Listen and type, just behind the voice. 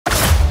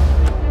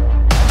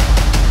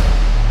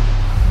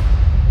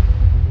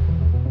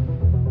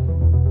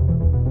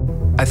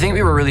think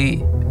we were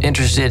really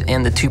interested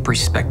in the two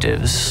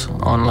perspectives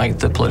on like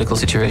the political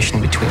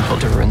situation between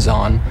Piltóver and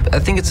Zaun. I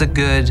think it's a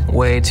good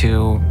way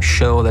to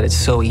show that it's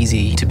so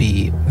easy to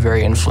be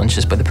very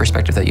influenced by the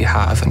perspective that you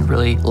have and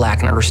really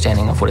lack an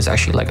understanding of what it's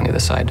actually like on the other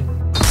side.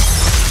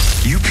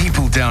 You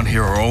people down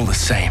here are all the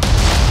same. I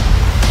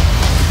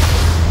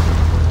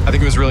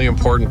think it was really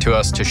important to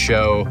us to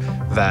show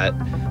that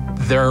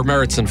there are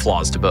merits and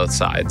flaws to both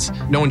sides.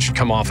 No one should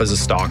come off as a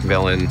stock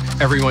villain.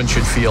 Everyone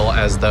should feel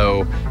as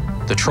though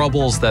the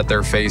troubles that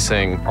they're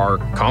facing are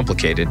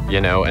complicated,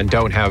 and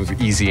don't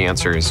have easy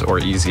answers or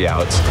easy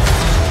outs.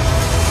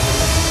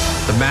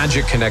 The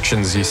magic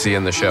connections you see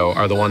in the show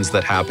are the ones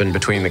that happen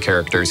between the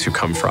characters who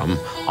come from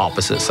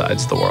opposite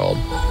sides of the world.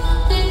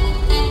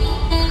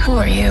 Who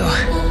are you?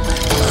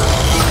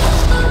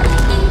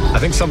 I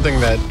think something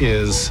that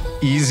is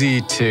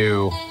easy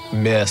to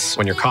miss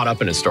when you're caught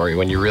up in a story,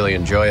 when you really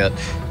enjoy it,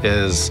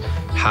 is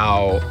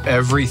how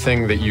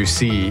everything that you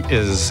see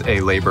is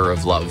a labor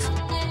of love.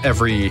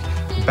 Every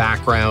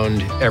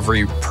background,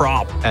 every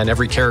prop, and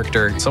every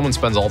character, someone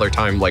spends all their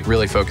time like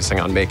really focusing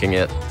on making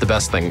it the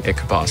best thing it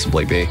could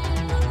possibly be.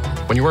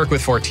 When you work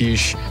with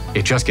Fortiche,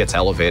 it just gets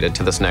elevated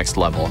to this next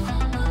level.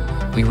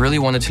 We really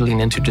wanted to lean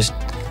into just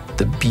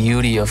the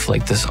beauty of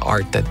like this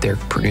art that they're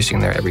producing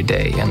there every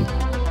day. And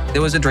it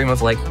was a dream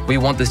of like, we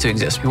want this to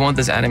exist. We want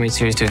this animated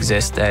series to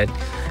exist that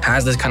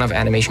has this kind of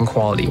animation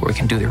quality where we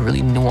can do the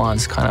really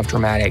nuanced kind of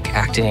dramatic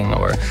acting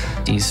or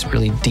these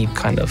really deep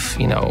kind of,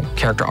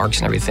 character arcs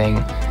and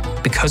everything.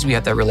 Because we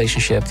had that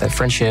relationship, that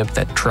friendship,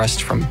 that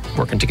trust from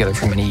working together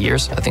for many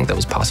years, I think that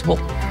was possible.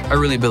 I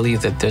really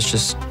believe that there's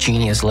just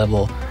genius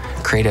level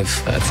creative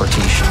at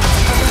Fortiche.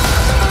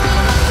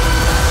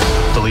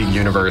 The League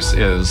universe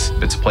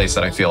it's a place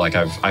that I feel like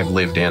I've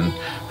lived in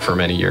for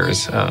many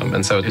years.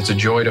 And so it's a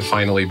joy to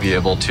finally be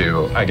able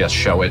to, I guess,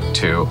 show it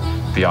to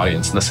the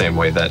audience in the same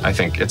way that I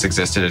think it's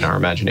existed in our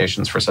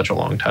imaginations for such a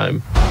long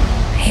time.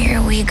 Here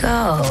we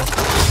go.